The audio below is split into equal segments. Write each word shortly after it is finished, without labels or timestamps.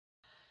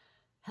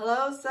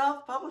Hello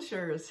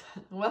self-publishers!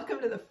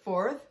 Welcome to the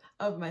fourth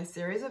of my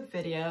series of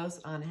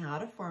videos on how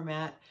to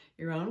format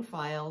your own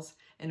files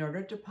in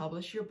order to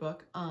publish your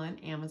book on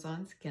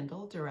Amazon's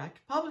Kindle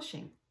Direct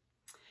Publishing.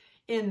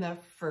 In the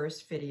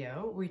first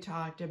video, we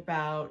talked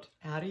about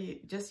how to,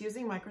 just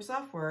using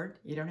Microsoft Word,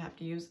 you don't have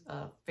to use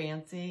a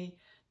fancy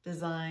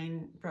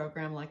design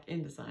program like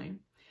InDesign,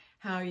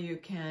 how you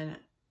can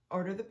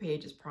order the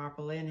pages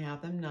properly and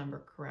have them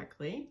numbered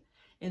correctly.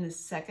 In the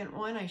second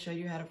one, I showed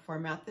you how to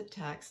format the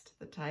text,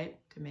 the type,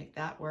 to make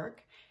that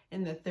work.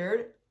 In the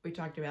third, we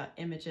talked about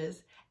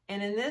images.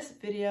 And in this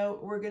video,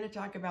 we're going to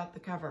talk about the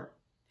cover.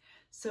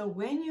 So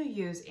when you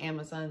use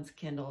Amazon's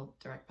Kindle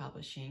Direct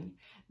Publishing,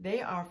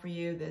 they offer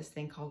you this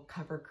thing called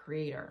Cover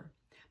Creator.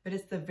 But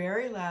it's the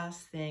very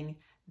last thing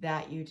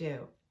that you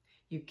do.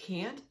 You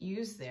can't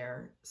use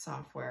their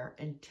software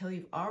until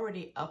you've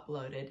already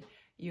uploaded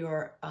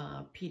your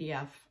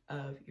PDF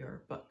of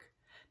your book,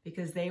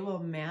 because they will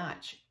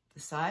match the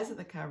size of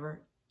the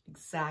cover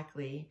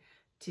exactly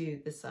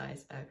to the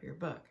size of your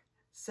book.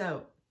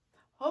 So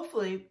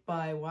hopefully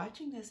by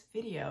watching this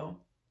video,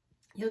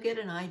 you'll get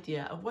an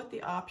idea of what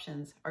the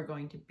options are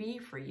going to be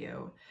for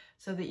you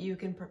so that you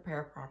can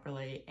prepare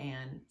properly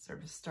and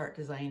sort of start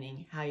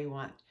designing how you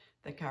want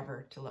the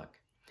cover to look.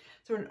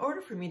 So in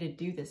order for me to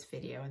do this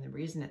video, and the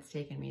reason it's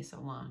taken me so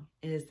long,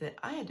 is that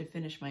I had to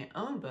finish my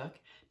own book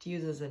to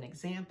use as an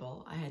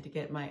example. I had to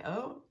get my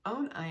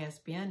own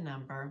ISBN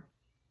number,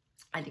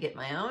 I had to get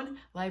my own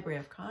Library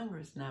of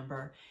Congress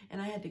number, and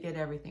I had to get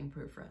everything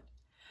proofread.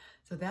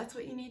 So that's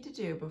what you need to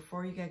do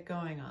before you get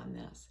going on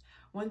this.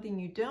 One thing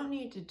you don't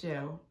need to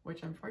do,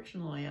 which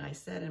unfortunately I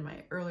said in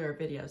my earlier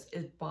videos,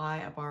 is buy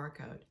a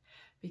barcode.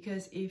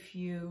 Because if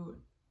you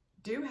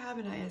do have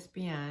an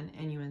ISBN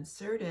and you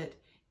insert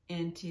it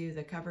into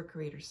the Cover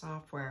Creator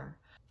software,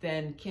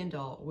 then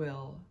Kindle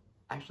will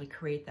actually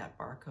create that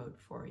barcode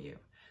for you.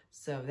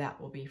 So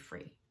that will be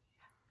free.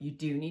 You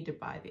do need to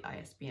buy the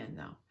ISBN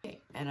though. Okay,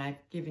 and I've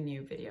given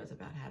you videos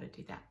about how to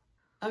do that.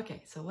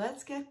 Okay, so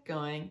let's get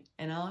going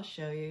and I'll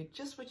show you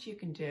just what you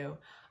can do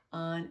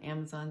on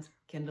Amazon's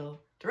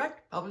Kindle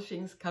Direct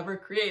Publishing's Cover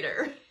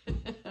Creator.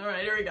 All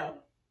right, here we go.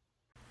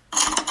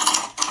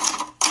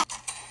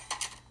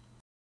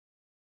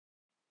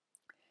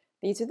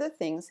 These are the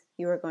things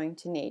you are going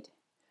to need.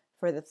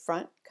 For the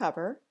front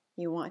cover,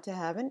 you want to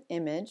have an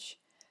image,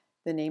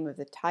 the name of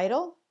the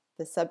title,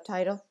 the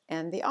subtitle,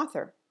 and the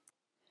author.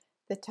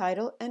 The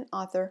title and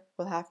author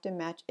will have to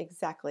match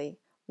exactly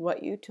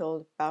what you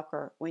told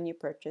Bowker when you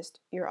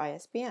purchased your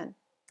ISBN.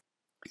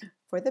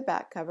 For the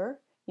back cover,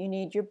 you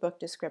need your book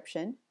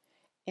description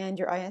and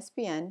your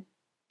ISBN,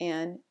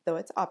 and though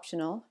it's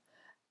optional,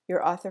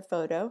 your author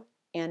photo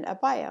and a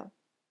bio.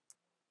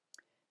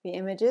 The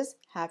images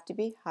have to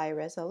be high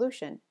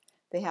resolution.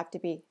 They have to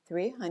be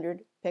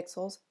 300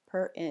 pixels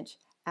per inch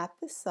at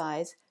the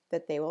size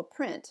that they will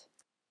print.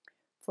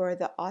 For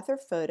the author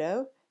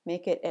photo,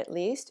 make it at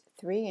least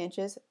 3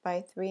 inches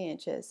by 3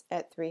 inches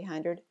at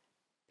 300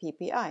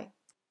 ppi.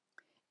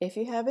 If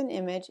you have an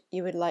image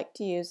you would like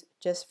to use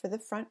just for the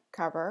front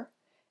cover,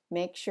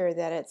 make sure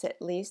that it's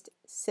at least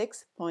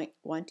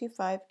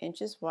 6.125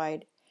 inches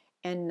wide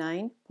and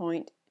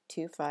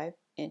 9.25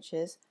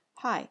 inches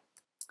high.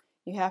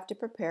 You have to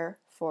prepare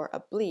for a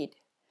bleed.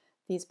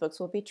 These books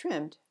will be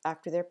trimmed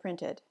after they're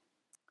printed.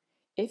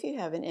 If you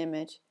have an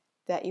image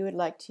that you would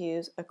like to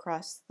use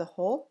across the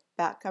whole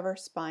back cover,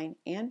 spine,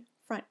 and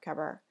front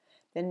cover,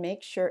 then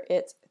make sure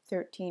it's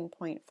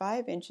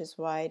 13.5 inches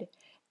wide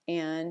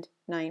and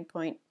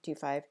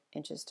 9.25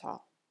 inches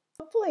tall.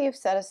 Hopefully you've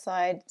set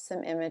aside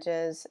some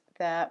images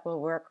that will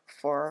work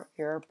for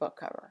your book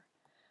cover.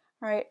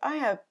 All right, I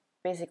have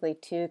basically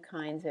two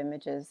kinds of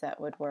images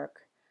that would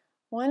work.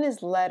 One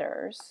is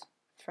letters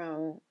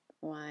from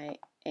my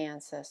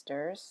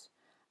ancestors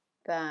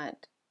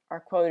that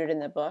are quoted in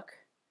the book,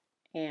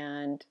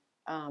 and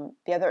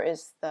the other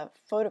is the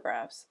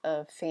photographs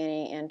of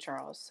Fanny and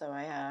Charles. So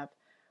I have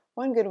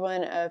one good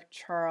one of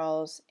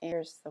Charles, and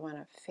here's the one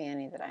of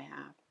Fanny that I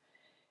have.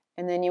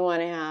 And then you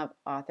want to have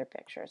author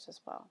pictures as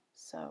well.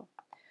 So,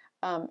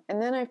 and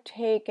then I've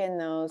taken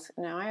those,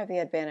 now I have the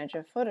advantage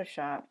of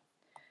Photoshop,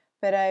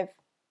 but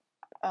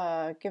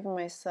I've given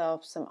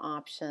myself some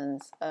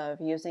options of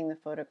using the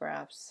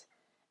photographs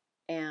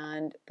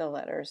and the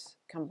letters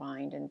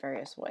combined in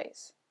various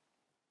ways.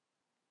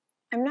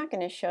 I'm not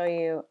going to show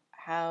you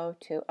how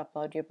to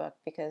upload your book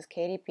because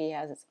KDP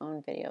has its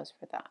own videos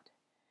for that.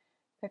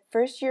 But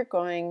first you're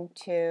going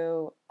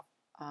to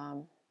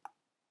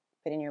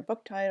put in your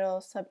book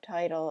title,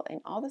 subtitle, and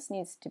all this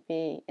needs to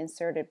be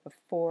inserted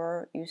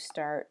before you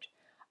start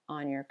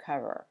on your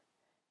cover,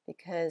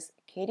 because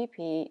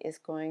KDP is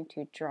going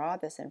to draw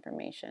this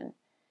information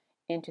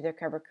into their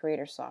Cover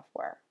Creator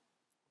software.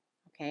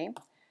 Okay,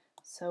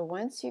 so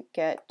once you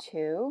get to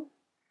your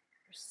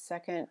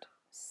second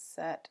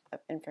set of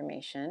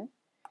information,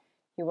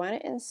 you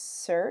want to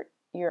insert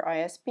your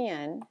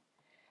ISBN,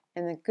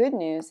 and the good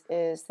news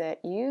is that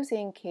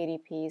using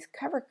KDP's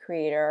Cover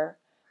Creator,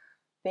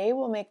 they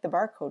will make the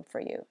barcode for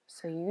you,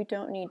 so you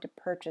don't need to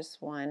purchase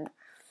one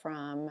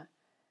from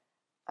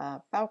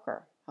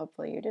Bowker.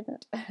 Hopefully you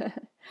didn't,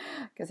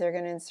 because they're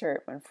going to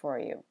insert one for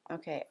you.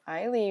 Okay,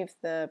 I leave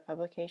the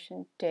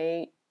publication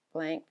date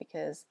blank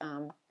because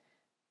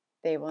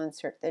they will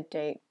insert the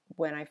date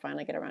when I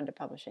finally get around to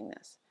publishing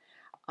this.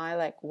 I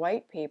like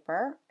white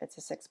paper. It's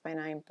a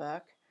 6x9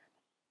 book.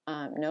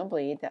 No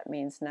bleed. That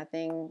means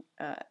nothing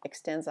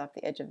extends off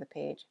the edge of the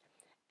page.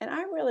 And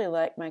I really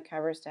like my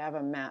covers to have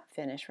a matte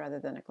finish rather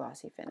than a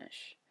glossy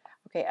finish.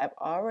 Okay, I've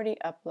already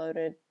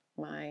uploaded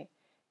my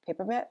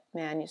paperback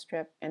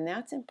manuscript, and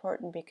that's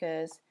important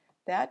because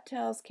that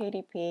tells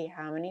KDP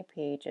how many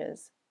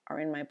pages are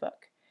in my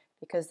book,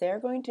 because they're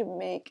going to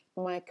make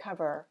my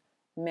cover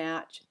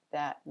match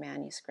that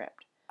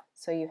manuscript.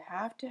 So you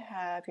have to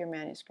have your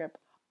manuscript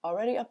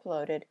already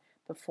uploaded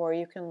before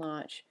you can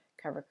launch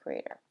Cover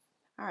Creator.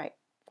 All right,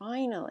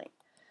 finally,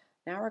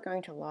 now we're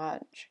going to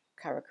launch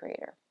Cover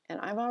Creator.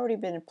 And I've already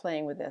been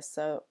playing with this,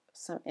 so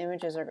some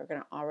images are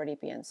going to already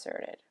be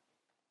inserted.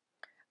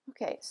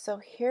 Okay, so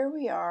here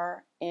we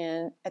are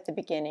at the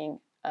beginning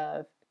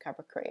of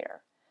Cover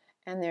Creator,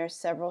 and there are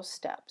several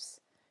steps.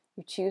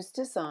 You choose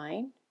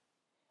design,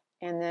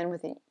 and then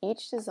within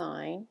each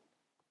design,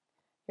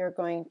 you're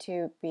going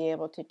to be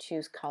able to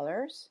choose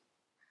colors.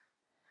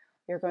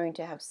 You're going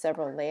to have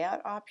several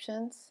layout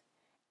options,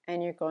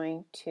 and you're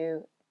going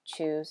to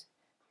choose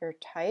your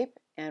type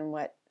and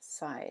what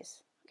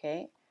size.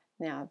 Okay,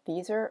 now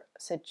these are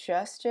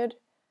suggested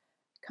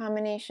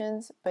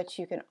combinations, but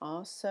you can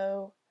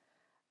also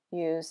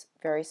use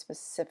very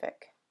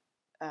specific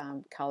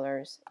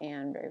colors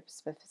and very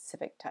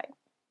specific type.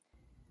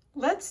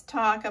 Let's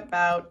talk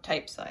about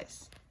type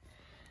size.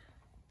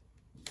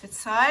 The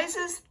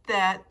sizes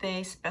that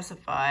they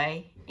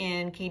specify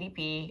in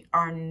KDP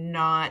are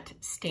not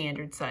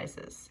standard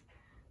sizes.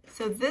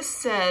 So this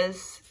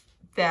says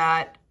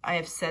that I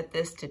have set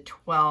this to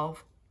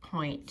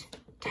 12-point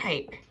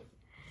type.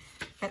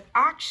 But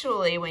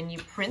actually, when you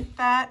print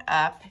that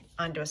up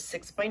onto a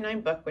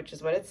 6x9 book, which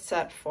is what it's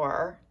set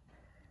for,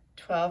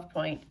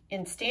 12-point.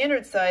 In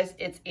standard size,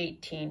 it's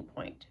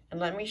 18-point. And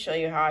let me show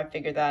you how I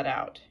figured that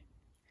out.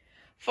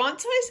 Font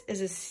size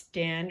is a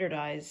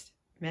standardized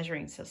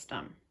measuring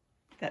system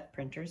that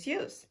printers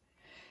use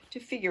to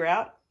figure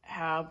out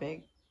how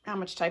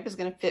much type is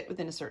going to fit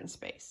within a certain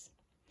space.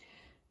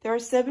 There are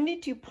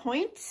 72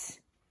 points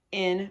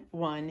in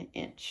 1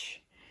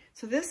 inch.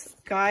 So this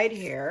guide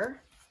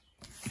here,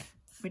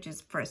 which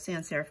is for a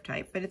sans serif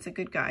type, but it's a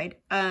good guide,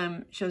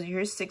 shows you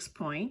here's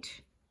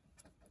 6-point.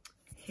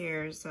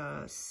 Here's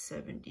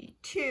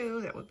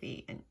 72, that would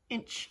be an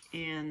inch,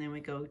 and then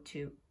we go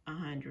to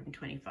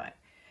 125.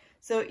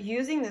 So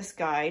using this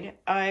guide,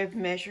 I've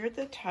measured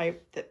the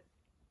type that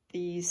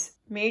these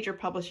major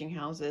publishing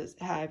houses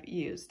have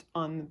used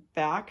on the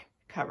back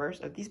covers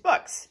of these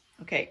books.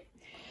 Okay,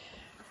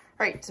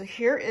 all right, so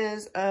here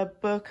is a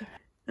book,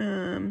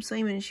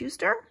 Simon &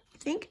 Schuster, I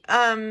think.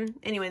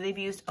 Anyway, they've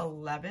used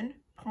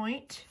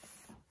 11-point.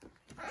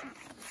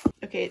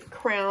 Okay,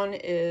 Crown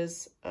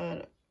is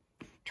a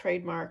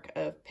trademark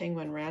of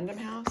Penguin Random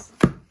House,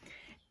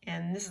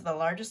 and this is the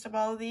largest of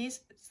all of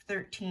these. It's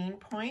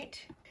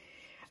 13-point.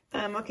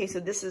 Okay, so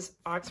this is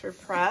Oxford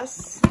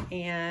Press,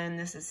 and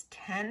this is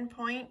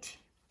 10-point.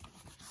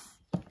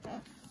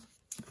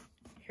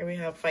 Here we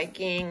have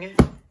Viking.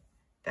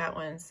 That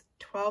one's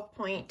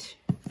 12-point.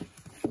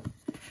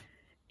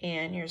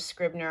 And here's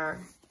Scribner,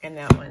 and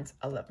that one's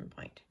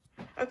 11-point.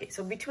 Okay,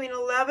 so between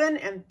 11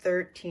 and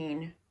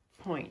 13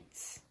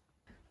 points.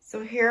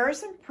 So here are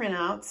some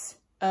printouts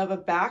of a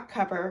back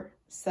cover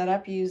set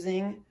up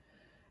using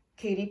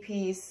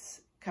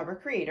KDP's Cover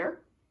Creator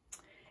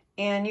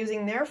and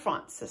using their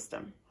font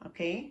system,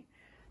 okay?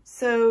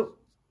 So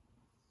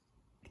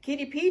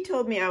KDP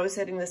told me I was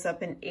setting this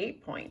up in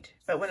 8-point,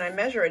 but when I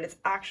measure it, it's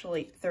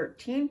actually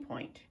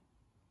 13-point.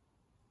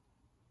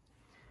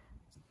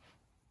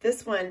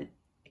 This one,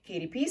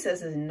 KDP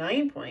says is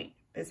 9-point,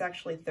 but it's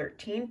actually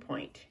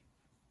 13-point.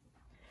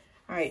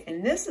 All right,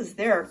 and this is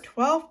their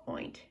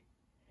 12-point,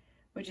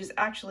 which is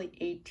actually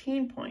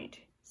 18-point.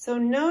 So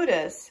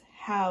notice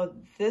how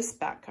this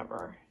back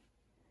cover,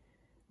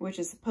 which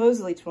is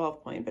supposedly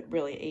 12-point, but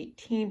really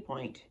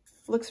 18-point,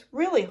 looks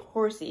really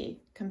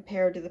horsey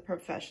compared to the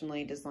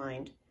professionally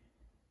designed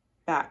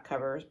back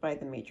covers by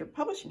the major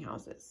publishing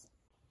houses.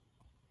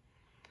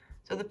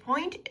 So the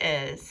point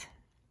is,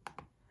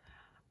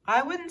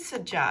 I wouldn't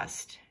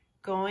suggest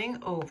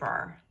going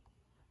over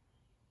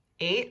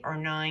 8 or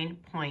 9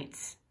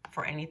 points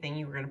for anything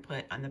you were going to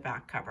put on the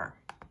back cover.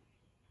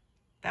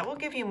 That will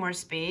give you more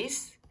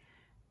space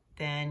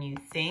than you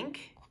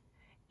think,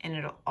 and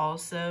it'll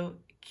also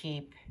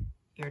keep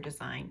your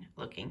design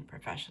looking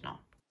professional.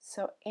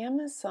 So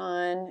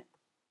Amazon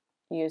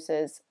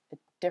uses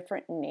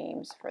different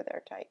names for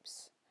their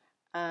types.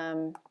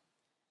 Let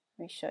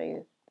me show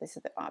you, these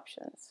are the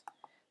options.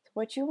 So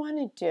what you want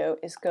to do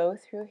is go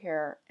through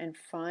here and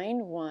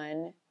find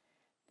one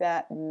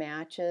that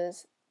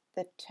matches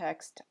the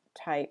text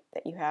type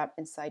that you have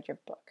inside your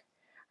book.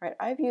 All right,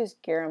 I've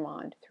used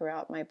Garamond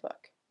throughout my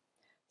book.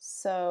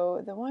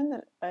 So the one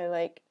that I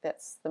like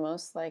that's the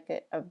most like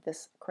it of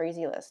this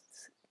crazy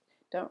list,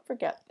 don't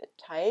forget that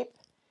type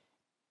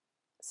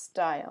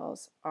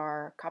styles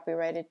are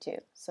copyrighted too,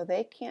 so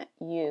they can't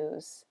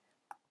use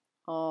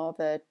all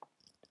the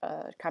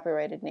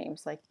copyrighted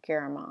names like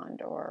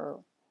Garamond or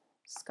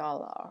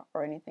Scala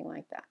or anything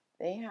like that.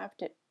 They have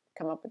to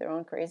come up with their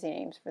own crazy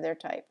names for their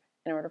type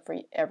in order for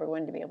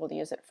everyone to be able to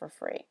use it for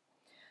free.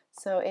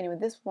 So anyway,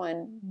 this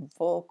one,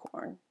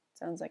 Volcorn,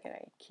 sounds like an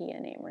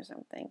IKEA name or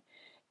something,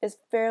 is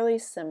fairly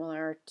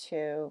similar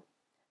to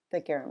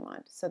the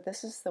Garamond. So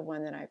this is the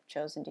one that I've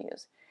chosen to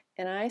use.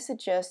 And I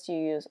suggest you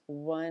use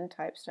one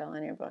type style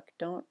in your book.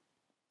 Don't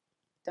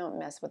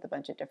mess with a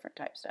bunch of different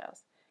type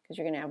styles, because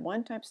you're going to have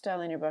one type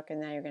style in your book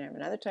and then you're going to have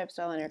another type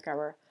style in your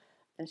cover,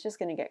 and it's just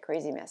going to get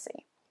crazy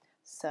messy.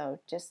 So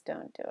just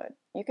don't do it.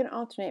 You can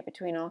alternate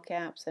between all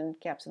caps and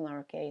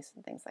lowercase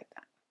and things like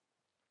that.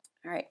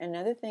 All right,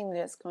 another thing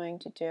that it's going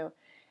to do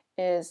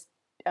is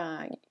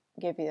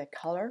give you the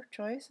color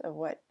choice of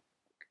what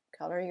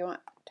color you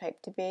want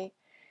type to be,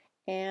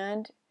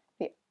 and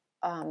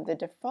the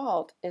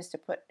default is to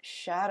put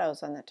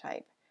shadows on the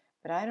type,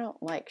 but I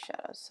don't like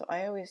shadows, so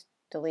I always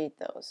delete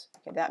those.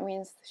 Okay, that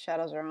means the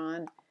shadows are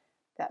on.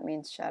 That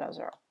means shadows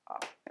are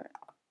off.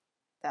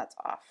 That's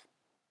off.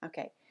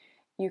 Okay,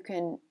 you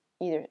can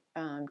either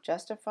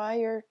justify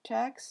your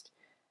text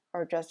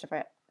or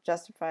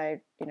justify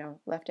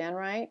left and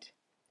right,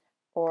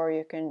 or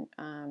you can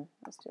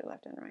let's do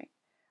left and right,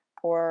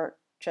 or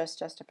just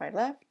justify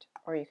left,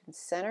 or you can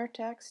center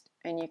text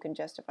and you can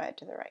justify it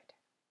to the right.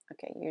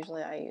 Okay,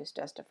 usually I use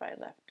justify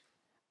left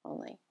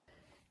only.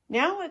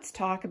 Now let's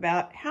talk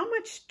about how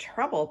much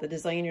trouble the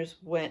designers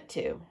went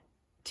to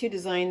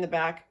design the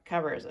back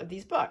covers of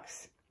these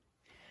books.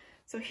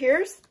 So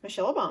here's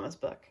Michelle Obama's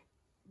book,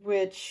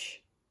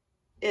 which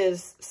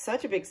is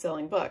such a big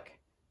selling book,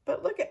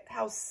 but look at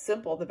how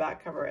simple the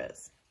back cover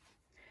is.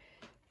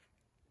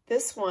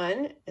 This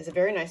one is a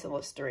very nice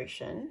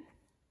illustration.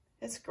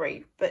 It's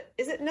great, but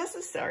is it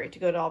necessary to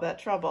go to all that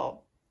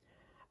trouble?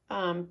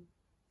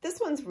 This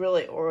one's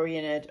really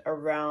oriented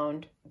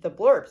around the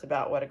blurbs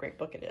about what a great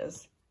book it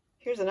is.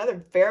 Here's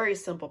another very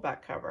simple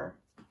back cover.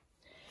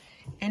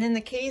 And in the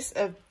case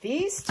of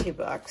these two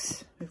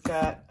books, we've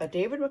got a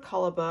David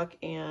McCullough book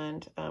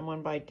and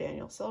one by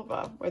Daniel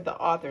Silva, where the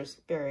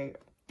author's very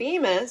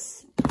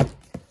famous.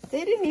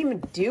 They didn't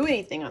even do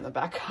anything on the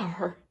back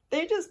cover.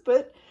 They just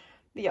put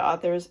the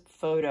author's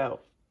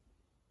photo.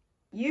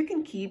 You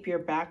can keep your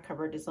back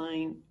cover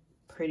design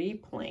pretty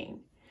plain.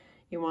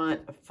 You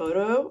want a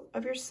photo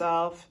of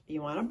yourself,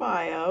 you want a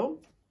bio,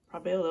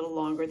 probably a little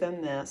longer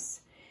than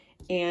this,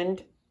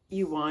 and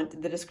you want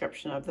the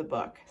description of the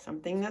book,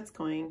 something that's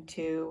going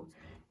to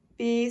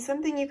be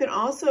something you can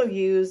also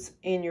use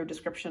in your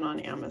description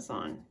on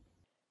Amazon.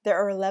 There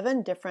are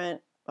 11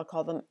 different, I'll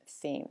call them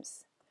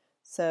themes.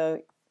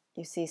 So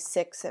you see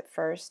 6 at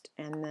first,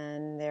 and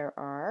then there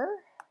are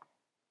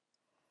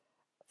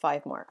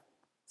 5 more.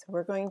 So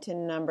we're going to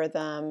number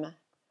them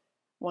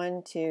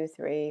 1, 2,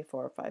 3,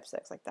 4, 5,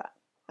 6, like that.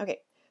 Okay,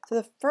 so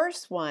the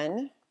first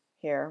one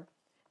here,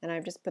 and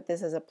I've just put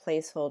this as a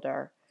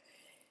placeholder.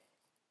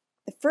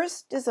 The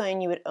first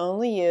design you would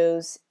only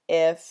use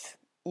if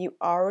you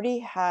already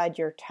had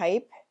your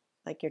type,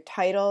 like your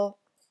title,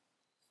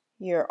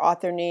 your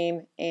author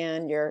name,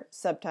 and your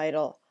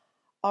subtitle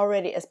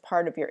already as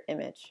part of your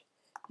image.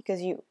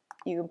 Because you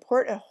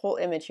import a whole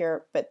image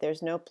here, but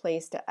there's no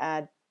place to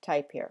add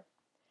type here.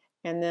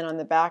 And then on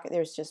the back,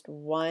 there's just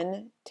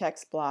one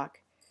text block,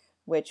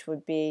 which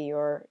would be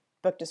your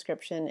book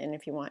description, and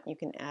if you want, you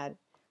can add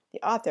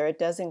the author. It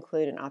does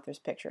include an author's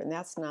picture, and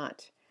that's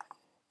not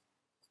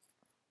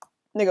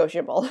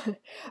negotiable.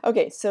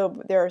 Okay, so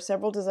there are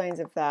several designs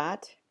of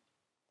that.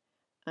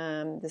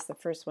 This is the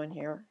first one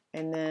here,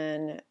 and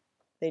then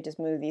they just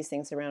move these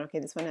things around. Okay,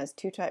 this one has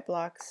 2 type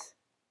blocks.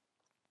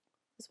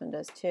 This one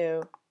does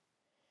 2.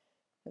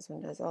 This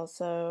one does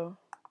also.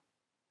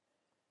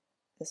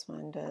 This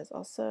one does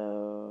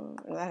also.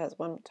 That has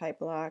 1 type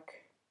block.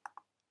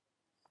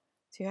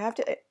 So you have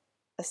to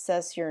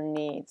assess your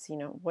needs. You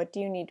know, what do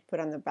you need to put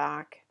on the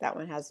back? That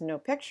one has no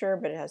picture,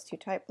 but it has 2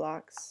 type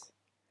blocks.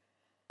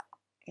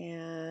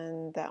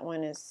 And that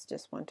one is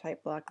just 1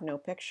 type block, no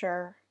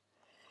picture.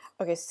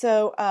 Okay,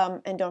 so,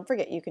 and don't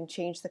forget, you can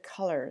change the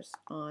colors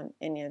on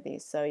any of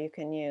these. So you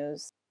can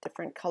use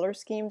different color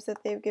schemes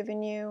that they've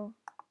given you.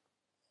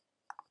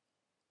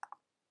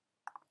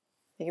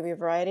 They give you a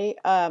variety,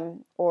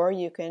 or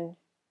you can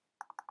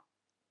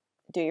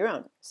do your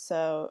own.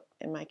 So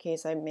in my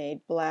case, I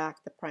made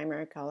black the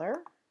primary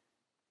color.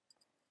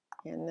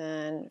 And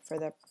then for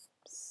the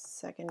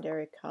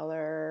secondary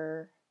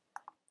color,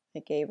 I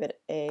gave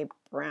it a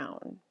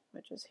brown,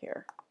 which is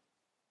here.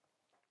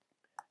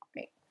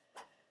 Great.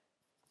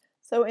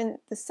 So in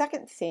the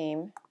second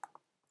theme,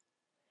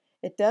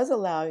 it does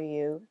allow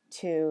you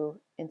to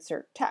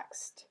insert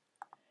text,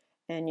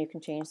 and you can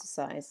change the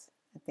size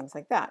and things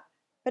like that.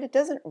 But it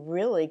doesn't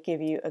really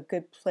give you a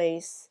good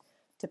place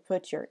to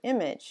put your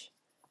image.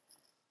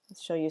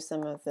 Let's show you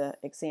some of the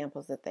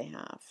examples that they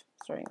have,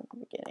 starting at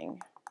the beginning.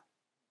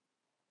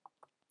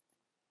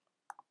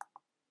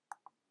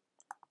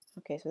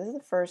 Okay, so this is the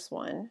first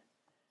one.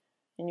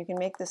 And you can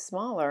make this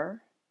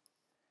smaller,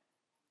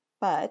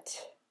 but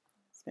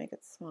let's make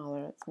it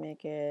smaller. Let's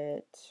make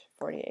it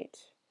 48.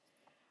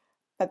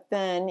 But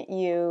then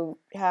you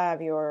have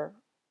your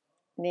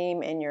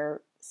name and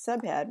your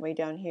subhead way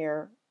down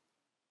here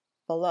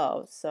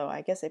below. So I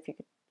guess if you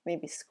could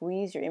maybe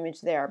squeeze your image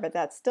there, but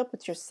that still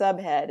puts your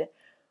subhead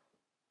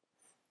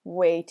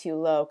way too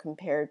low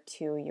compared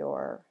to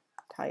your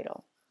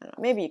title. I don't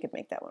know, maybe you could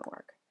make that one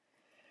work.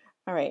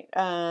 All right,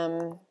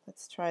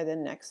 let's try the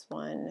next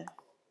one.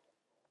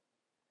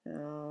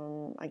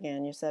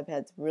 Again, your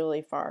subhead's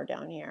really far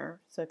down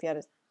here. So if you had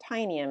a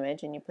tiny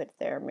image and you put it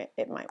there,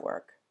 it might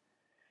work.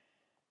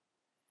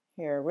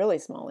 Here, a really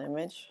small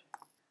image.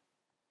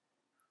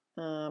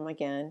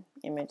 Again,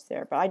 image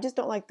there. But I just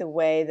don't like the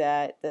way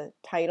that the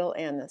title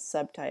and the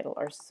subtitle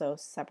are so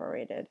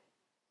separated.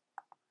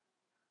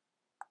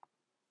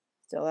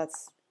 So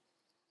that's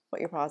what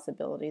your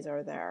possibilities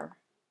are there.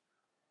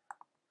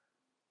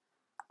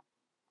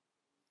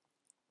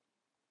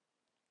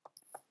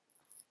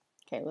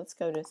 Okay, let's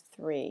go to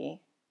 3.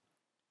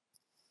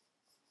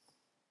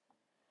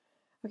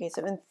 Okay,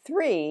 so in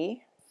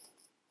 3,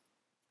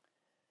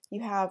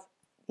 you have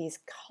these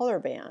color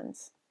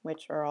bands,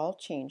 which are all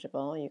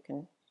changeable. You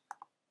can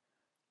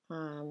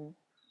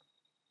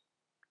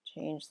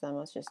change them.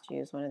 Let's just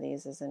use one of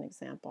these as an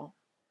example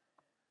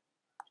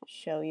to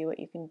show you what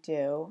you can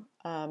do.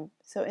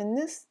 So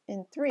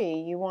in 3,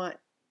 you want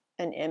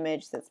an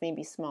image that's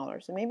maybe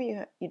smaller. So maybe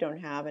you don't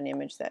have an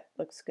image that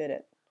looks good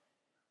at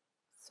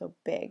so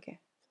big.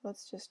 So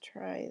let's just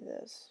try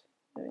this,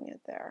 doing it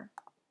there.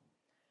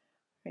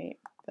 Right,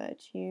 but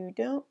you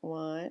don't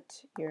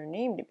want your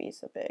name to be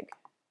so big.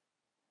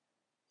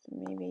 So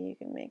maybe you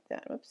can make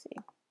that,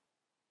 whoopsie,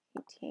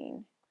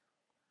 18.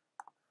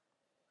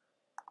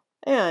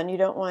 And you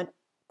don't want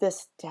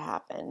this to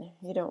happen.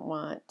 You don't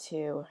want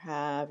to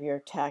have your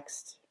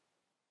text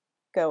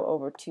go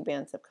over 2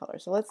 bands of color.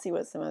 So let's see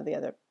what some of the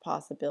other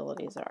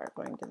possibilities are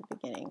going to the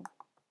beginning.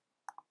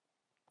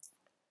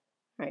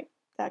 All right,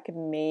 that could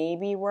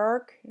maybe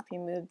work if you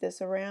move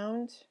this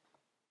around.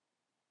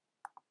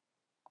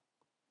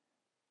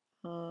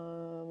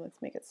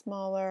 Let's make it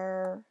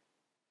smaller.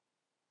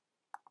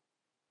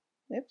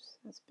 Oops,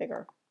 that's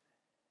bigger.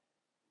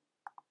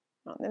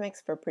 Oh, that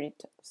makes for a pretty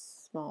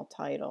small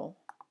title.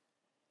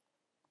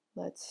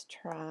 Let's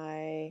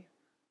try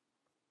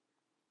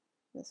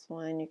this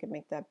one. You could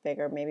make that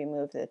bigger, maybe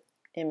move the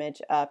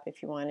image up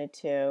if you wanted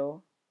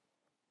to.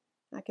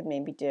 I could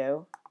maybe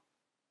do.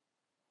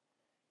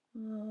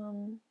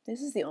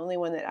 This is the only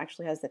one that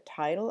actually has the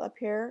title up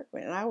here,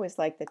 and I always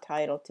like the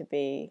title to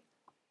be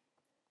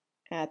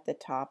at the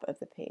top of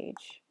the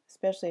page,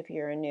 especially if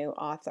you're a new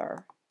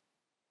author.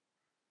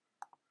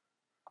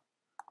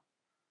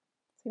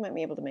 So you might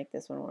be able to make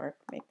this one work.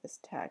 Make this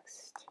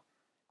text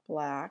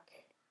black,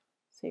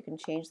 so you can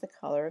change the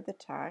color of the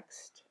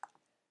text.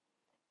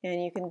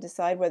 And you can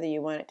decide whether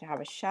you want it to have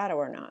a shadow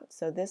or not.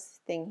 So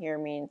this thing here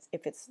means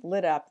if it's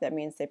lit up, that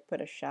means they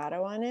put a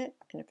shadow on it,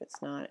 and if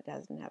it's not, it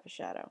doesn't have a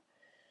shadow.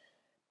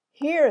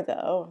 Here,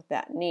 though,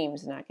 that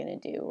name's not going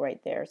to do right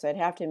there, so I'd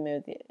have to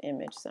move the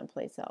image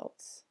someplace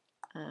else.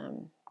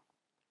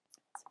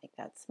 Let's make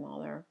that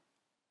smaller.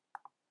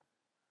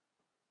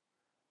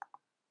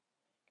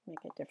 Make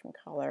a different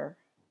color.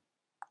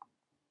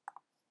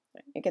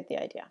 You get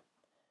the idea.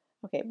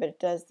 Okay, but it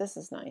does, this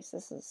is nice.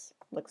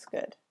 Looks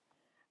good.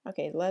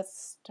 Okay,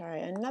 let's try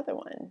another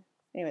one.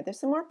 Anyway, there's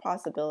some more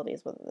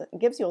possibilities with it. It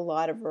gives you a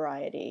lot of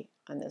variety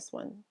on this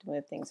one to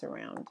move things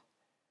around.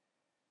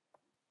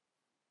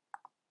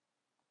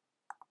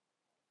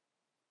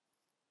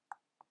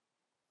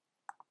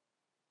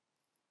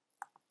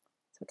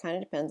 So it kind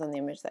of depends on the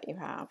image that you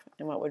have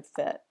and what would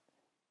fit.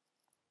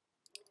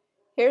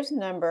 Here's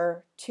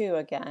number 2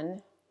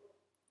 again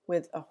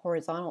with a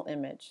horizontal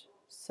image.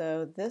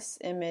 So this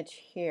image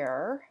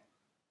here,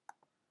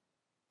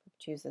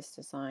 choose this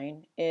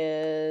design,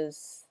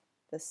 is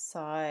the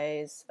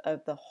size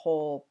of the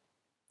whole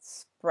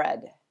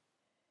spread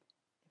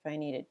if I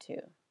needed to.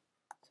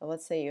 So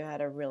let's say you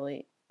had a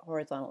really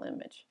horizontal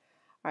image.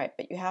 All right,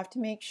 but you have to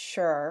make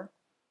sure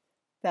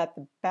that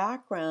the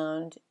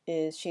background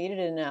is shaded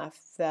enough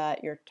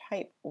that your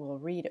type will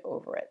read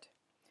over it.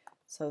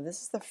 So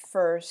this is the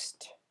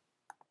first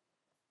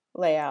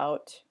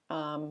layout,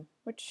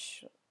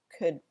 which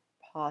could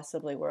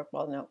possibly work.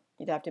 Well, no,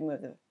 you'd have to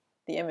move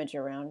the image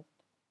around,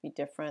 be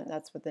different.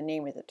 That's with the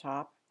name at the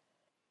top.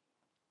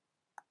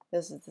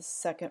 This is the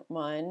second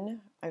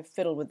one. I've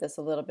fiddled with this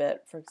a little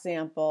bit. For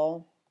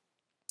example,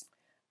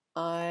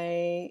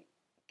 I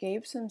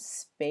gave some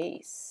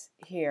space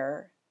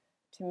here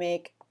to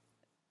make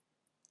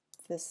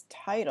this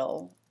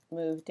title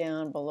move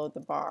down below the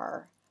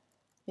bar.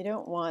 You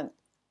don't want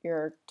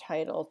your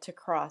title to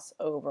cross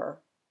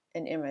over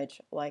an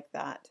image like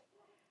that.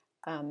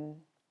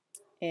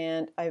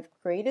 And I've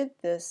graded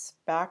this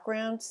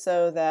background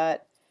so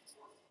that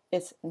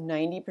it's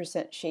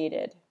 90%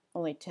 shaded,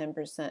 only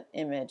 10%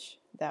 image.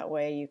 That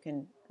way you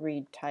can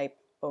read type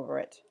over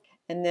it.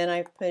 And then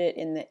I put it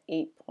in the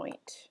 8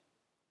 point.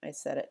 I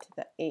set it to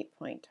the 8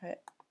 point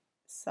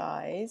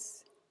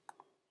size.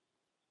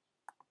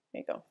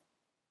 There you go.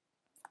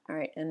 All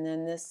right, and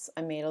then this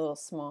I made a little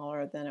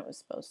smaller than it was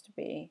supposed to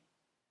be.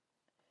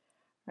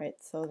 All right,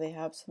 so they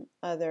have some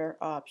other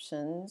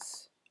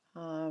options.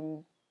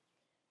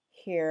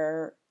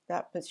 Here,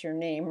 that puts your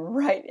name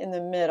right in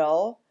the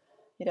middle.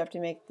 You'd have to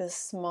make this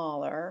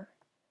smaller.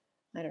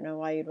 I don't know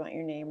why you'd want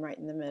your name right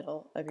in the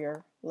middle of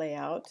your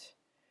layout.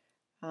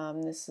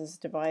 This is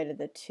divided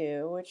the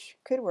two, which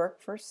could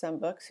work for some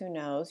books, who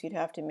knows. You'd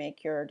have to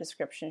make your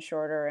description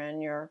shorter,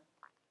 and your,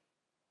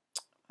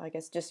 I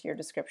guess just your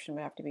description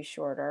would have to be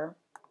shorter.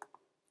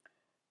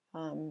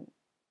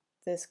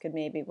 This could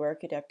maybe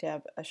work. You'd have to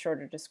have a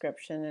shorter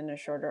description and a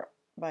shorter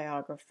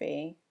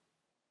biography,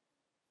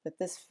 but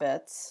this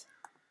fits.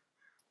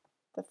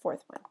 The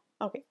fourth one.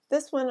 Okay,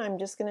 this one I'm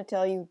just going to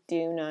tell you,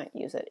 do not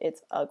use it.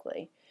 It's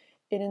ugly.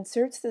 It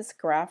inserts this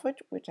graphic,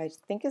 which I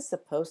think is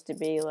supposed to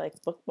be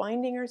like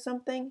bookbinding or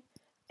something,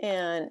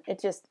 and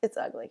it's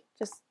ugly.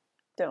 Just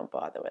don't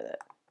bother with it.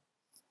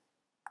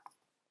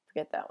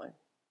 Forget that one.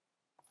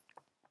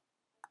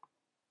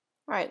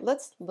 All right,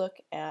 let's look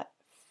at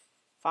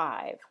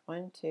 5.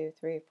 1, 2,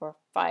 3, 4,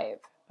 5.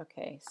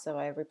 Okay, so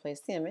I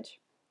replaced the image.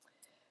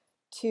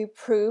 To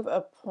prove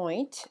a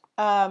point,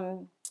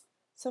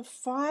 so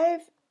 5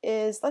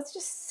 is, let's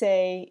just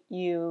say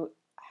you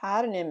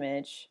had an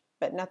image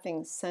but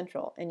nothing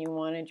central, and you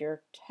wanted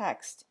your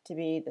text to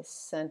be the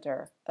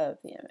center of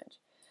the image.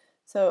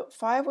 So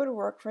 5 would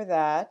work for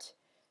that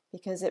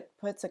because it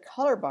puts a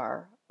color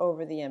bar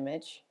over the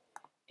image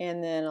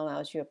and then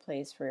allows you a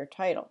place for your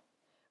title.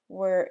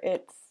 Where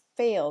it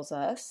fails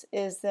us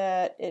is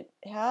that it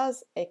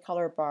has a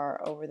color bar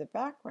over the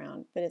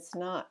background, but it's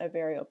not a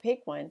very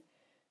opaque one,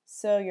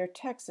 so your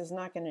text is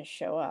not going to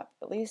show up,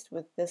 at least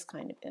with this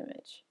kind of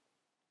image.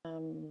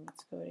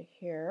 Let's go to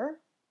here.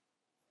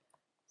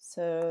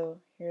 So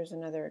here's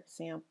another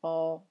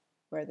example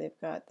where they've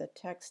got the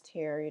text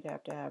here. You'd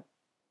have to have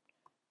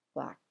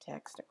black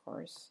text, of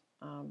course.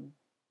 Now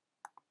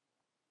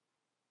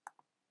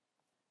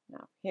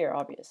here,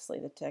 obviously,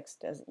 your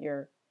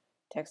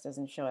text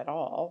doesn't show at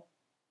all.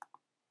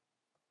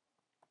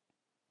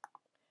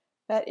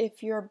 But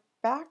if your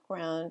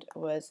background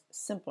was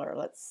simpler,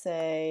 let's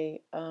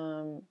say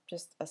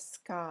just a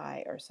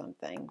sky or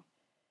something,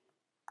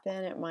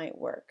 then it might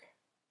work.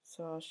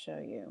 So I'll show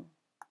you.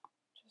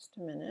 Just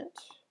a minute.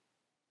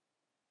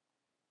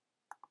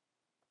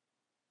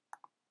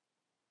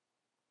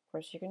 Of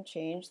course, you can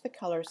change the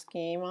color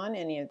scheme on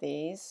any of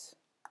these.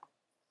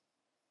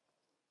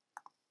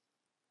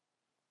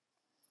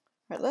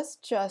 All right, let's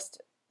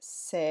just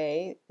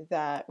say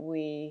that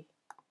we,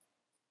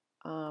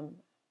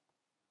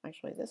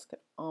 actually this could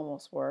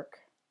almost work,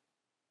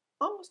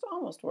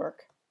 almost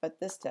work,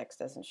 but this text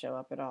doesn't show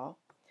up at all.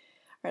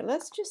 All right,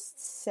 let's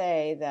just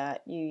say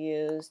that you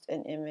used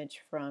an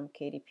image from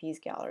KDP's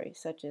gallery,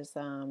 such as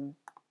one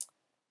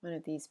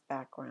of these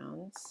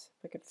backgrounds.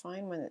 If I could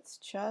find one that's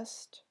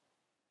just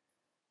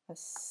a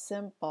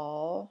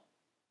simple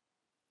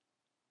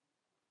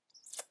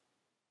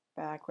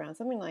background,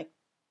 something like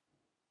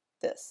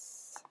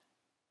this.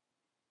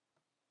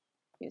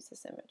 Use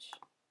this image.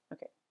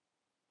 Okay.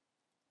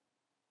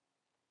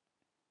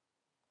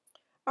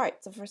 All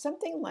right, so for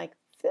something like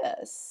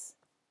this,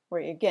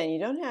 where again you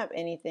don't have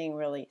anything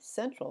really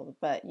central,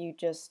 but you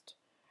just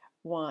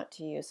want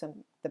to use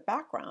the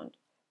background,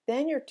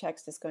 then your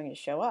text is going to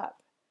show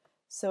up.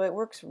 So it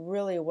works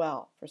really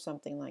well for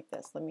something like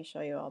this. Let me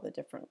show you all the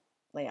different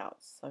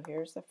layouts. So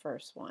here's the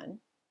first one.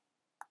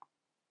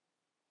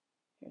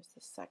 Here's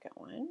the second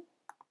one.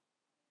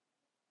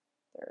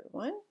 Third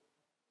one.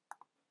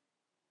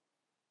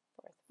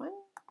 Fourth one.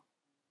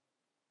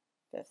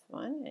 Fifth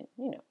one. And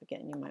you know,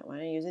 again, you might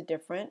want to use a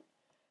different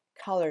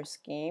color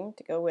scheme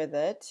to go with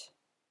it.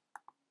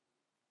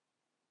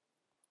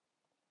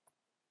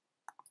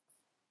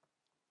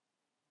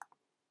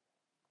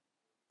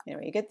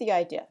 Anyway, you get the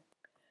idea.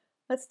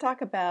 Let's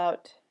talk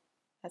about,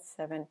 that's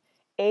 7,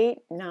 8,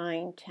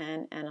 9,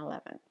 10, and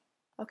 11.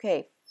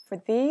 Okay,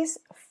 for these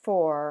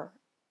 4,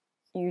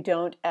 you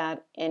don't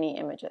add any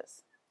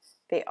images.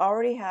 They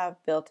already have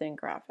built-in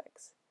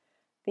graphics.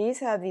 These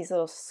have these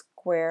little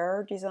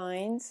square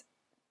designs.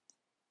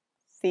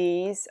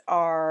 These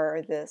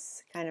are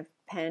this kind of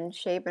pen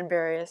shape in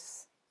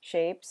various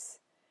shapes.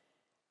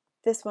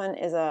 This one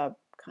is a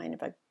kind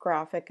of a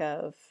graphic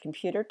of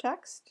computer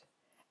text.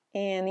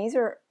 And these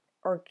are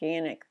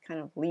organic, kind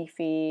of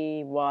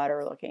leafy,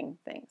 water-looking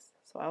things.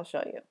 So I'll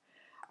show you.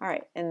 All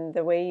right, and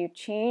the way you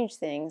change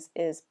things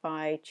is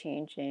by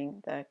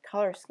changing the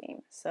color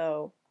scheme.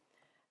 So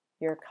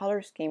your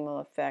color scheme will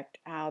affect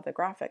how the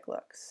graphic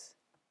looks.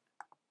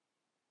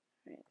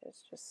 All right,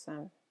 there's just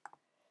some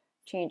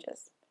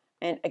changes.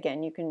 And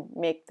again, you can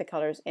make the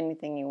colors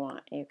anything you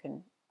want. You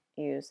can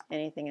use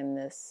anything in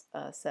this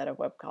set of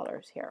web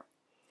colors here.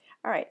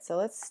 All right, so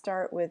let's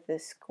start with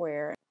this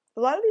square.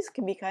 A lot of these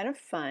can be kind of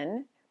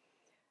fun.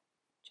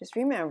 Just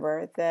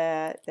remember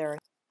that there are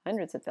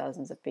hundreds of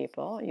thousands of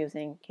people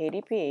using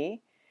KDP,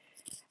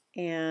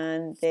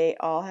 and they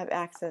all have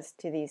access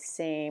to these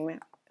same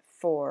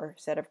 4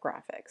 set of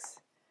graphics.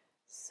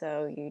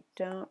 So you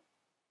don't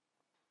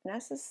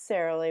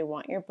necessarily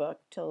want your book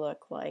to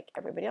look like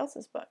everybody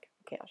else's book.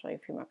 Okay, I'll show you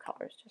a few more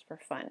colors just for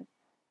fun.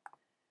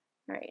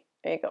 All right,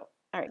 there you go.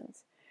 All right.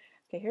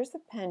 Okay, here's the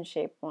pen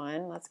shape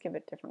one. Let's give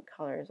it different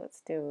colors.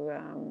 Let's do,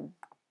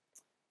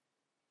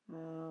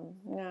 no,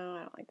 I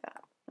don't like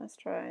that. Let's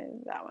try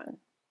that one.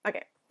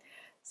 Okay,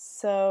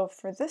 so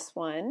for this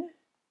one,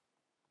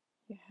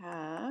 you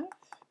have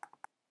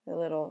the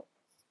little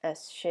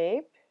S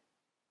shape.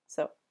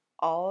 So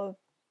all of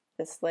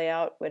this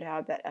layout would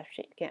have that F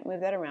shape. You can't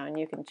move that around.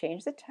 You can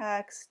change the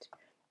text,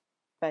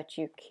 but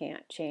you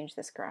can't change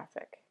this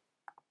graphic.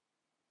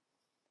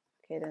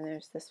 Okay, then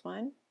there's this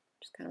one,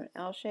 which is kind of an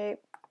L shape.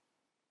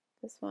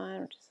 This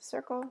one, which is a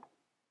circle.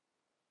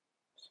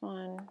 This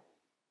one,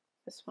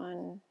 this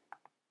one,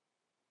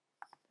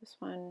 this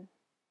one,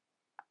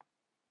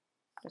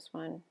 this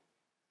one,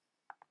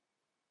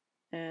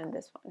 and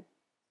this one.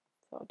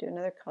 So I'll do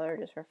another color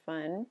just for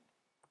fun.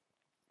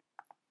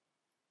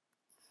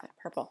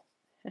 Purple.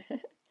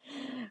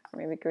 Or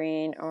maybe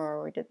green,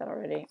 or we did that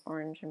already,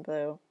 orange and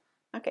blue.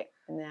 Okay,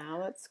 now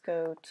let's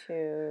go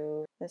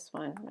to this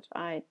one, which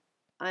I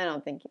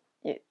don't think,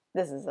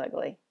 this is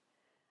ugly.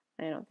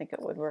 I don't think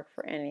it would work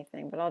for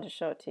anything, but I'll just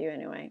show it to you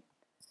anyway.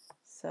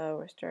 So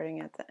we're starting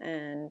at the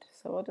end,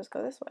 so we'll just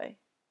go this way.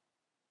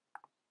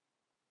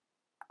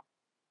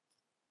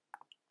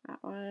 That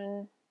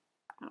one,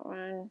 that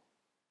one,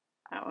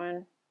 that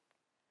one,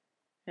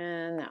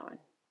 and that one.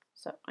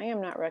 So I am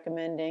not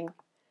recommending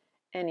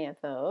any of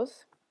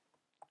those.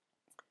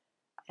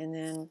 And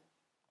then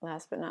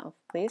last but not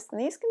least, and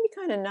these can be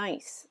kind of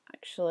nice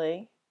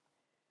actually,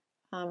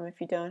 if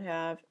you don't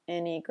have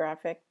any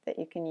graphic that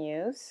you can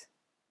use.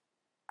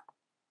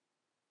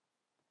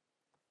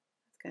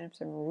 It's kind of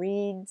some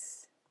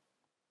reeds.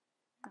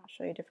 I'll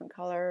show you different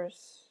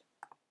colors.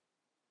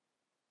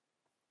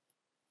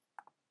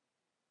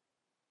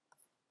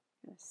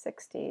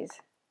 60s.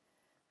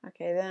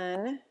 Okay,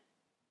 then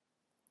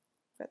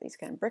got these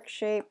kind of brick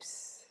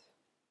shapes,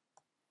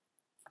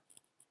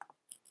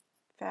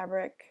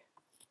 fabric,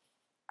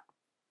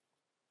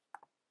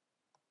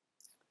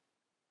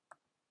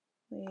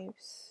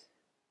 leaves,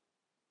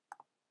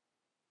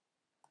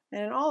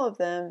 and in all of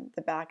them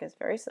the back is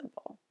very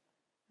simple.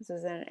 This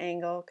is at an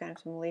angle, kind of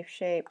some leaf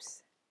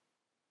shapes,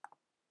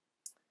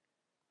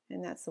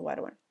 and that's the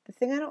white one. The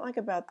thing I don't like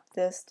about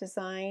this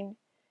design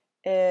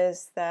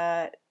is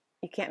that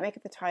you can't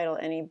make the title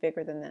any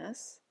bigger than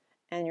this,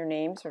 and your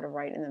name sort of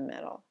right in the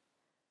middle.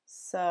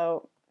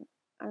 So,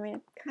 I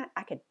mean, kind of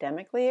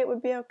academically it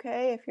would be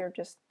okay if you're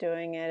just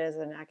doing it as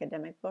an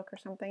academic book or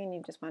something and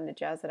you just wanted to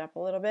jazz it up a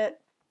little bit.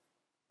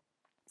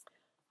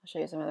 I'll show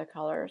you some other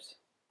colors.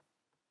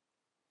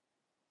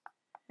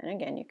 And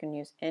again, you can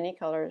use any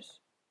colors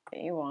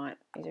that you want.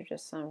 These are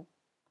just some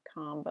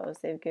combos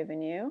they've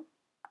given you.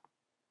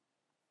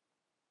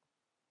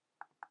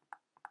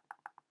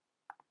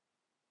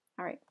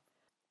 All right,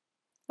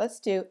 let's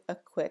do a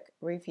quick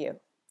review.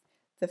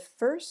 The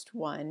first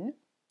one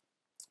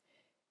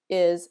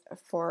is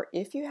for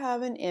if you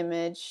have an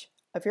image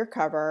of your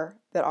cover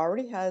that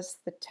already has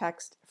the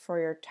text for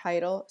your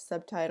title,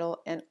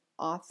 subtitle, and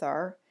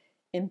author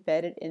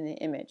embedded in the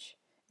image.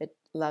 It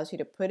allows you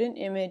to put an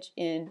image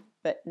in,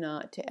 but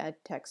not to add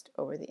text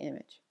over the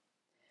image.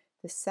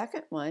 The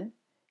second one,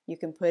 you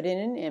can put in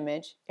an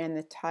image and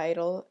the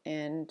title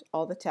and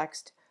all the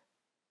text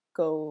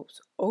goes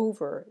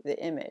over the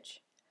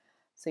image.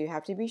 So you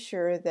have to be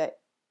sure that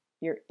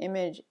your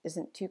image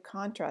isn't too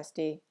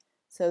contrasty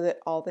so that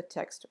all the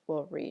text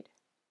will read.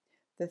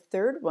 The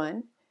third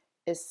one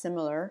is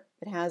similar.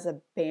 It has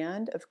a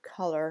band of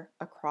color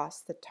across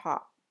the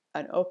top,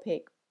 an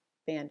opaque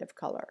band of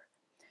color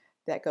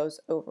that goes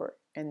over,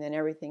 and then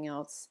everything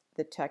else,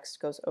 the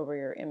text goes over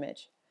your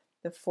image.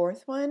 The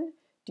fourth one,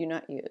 do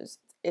not use.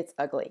 It's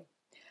ugly.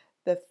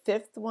 The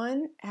fifth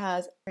one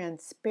has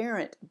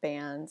transparent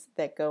bands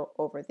that go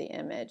over the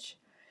image.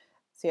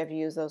 So you have to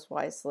use those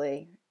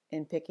wisely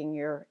in picking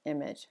your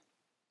image.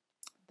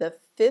 The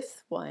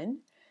fifth one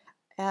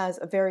has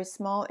a very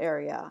small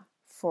area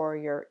for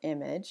your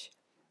image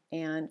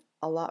and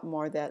a lot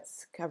more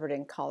that's covered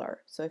in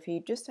color. So if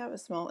you just have a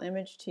small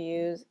image to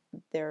use,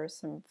 there are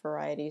some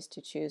varieties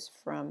to choose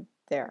from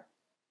there.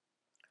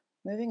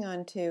 Moving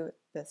on to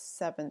the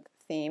seventh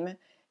theme,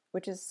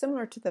 which is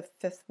similar to the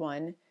fifth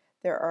one.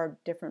 There are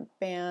different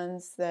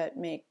bands that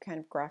make kind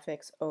of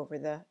graphics over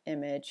the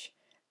image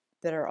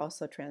that are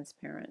also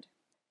transparent.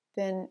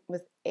 Then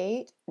with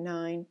 8,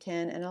 9,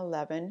 10, and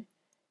 11,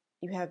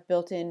 you have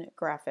built-in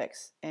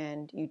graphics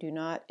and you do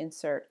not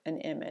insert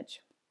an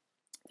image.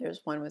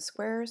 There's one with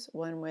squares,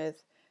 one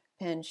with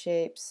pen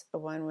shapes,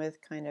 one with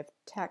kind of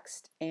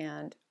text,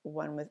 and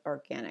one with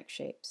organic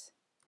shapes.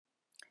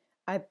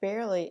 I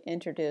barely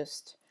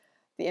introduced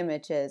the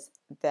images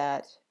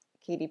that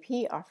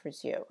KDP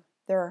offers you.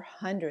 There are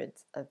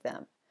hundreds of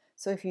them.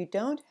 So if you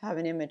don't have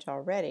an image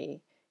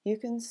already, you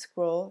can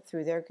scroll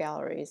through their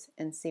galleries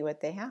and see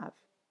what they have.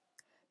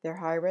 They're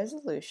high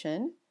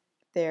resolution,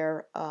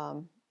 they're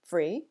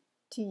free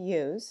to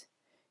use.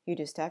 You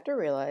just have to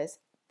realize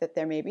that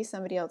there may be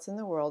somebody else in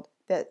the world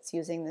that's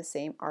using the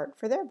same art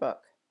for their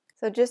book.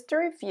 So just to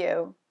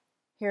review,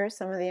 here are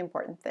some of the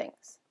important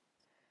things.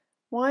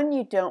 1,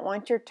 you don't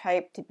want your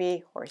type to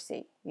be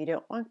horsey. You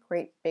don't want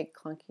great big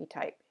clunky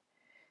type.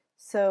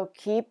 So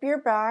keep your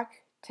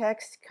back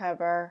text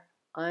cover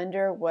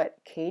under what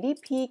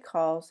KDP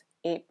calls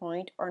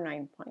 8-point or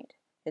 9-point.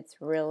 It's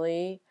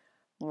really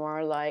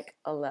more like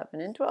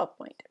 11 and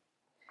 12-point.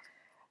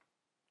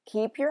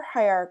 Keep your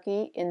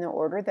hierarchy in the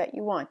order that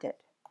you want it.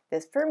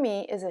 This for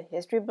me is a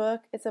history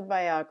book, it's a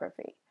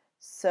biography.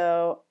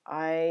 So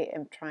I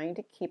am trying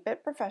to keep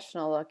it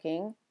professional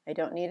looking. I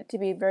don't need it to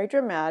be very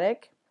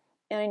dramatic,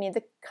 and I need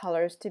the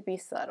colors to be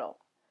subtle.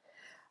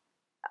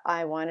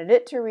 I wanted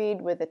it to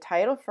read with the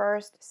title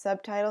first,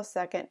 subtitle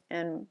second,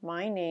 and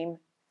my name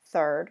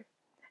third.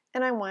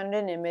 And I wanted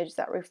an image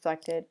that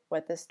reflected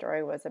what the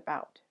story was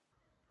about.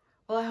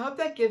 Well, I hope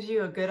that gives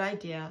you a good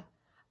idea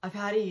of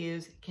how to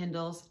use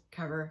Kindle's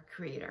Cover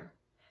Creator.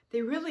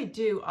 They really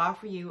do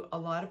offer you a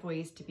lot of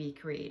ways to be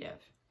creative,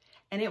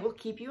 and it will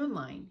keep you in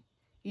line.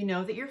 You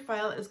know that your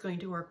file is going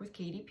to work with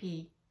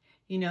KDP.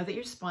 You know that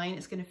your spine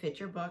is going to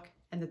fit your book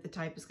and that the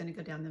type is going to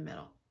go down the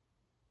middle.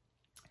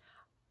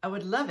 I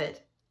would love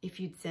it if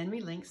you'd send me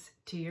links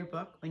to your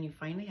book when you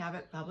finally have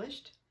it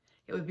published.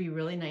 It would be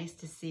really nice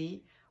to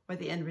see what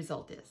the end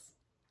result is.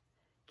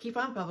 Keep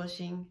on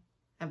publishing,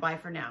 and bye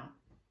for now.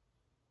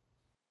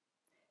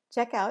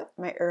 Check out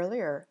my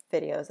earlier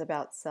videos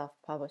about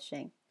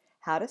self-publishing,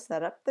 how to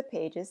set up the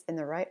pages in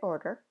the right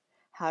order,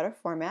 how to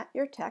format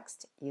your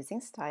text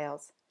using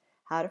styles,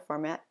 how to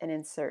format and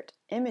insert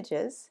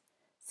images,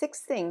 6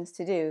 things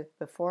to do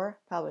before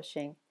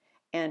publishing,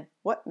 and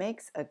what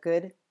makes a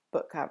good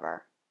book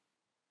cover.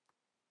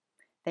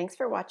 Thanks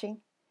for watching.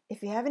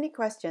 If you have any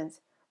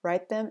questions,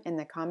 write them in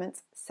the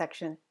comments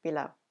section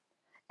below.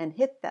 And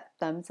hit that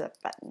thumbs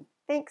up button.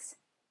 Thanks.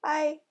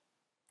 Bye.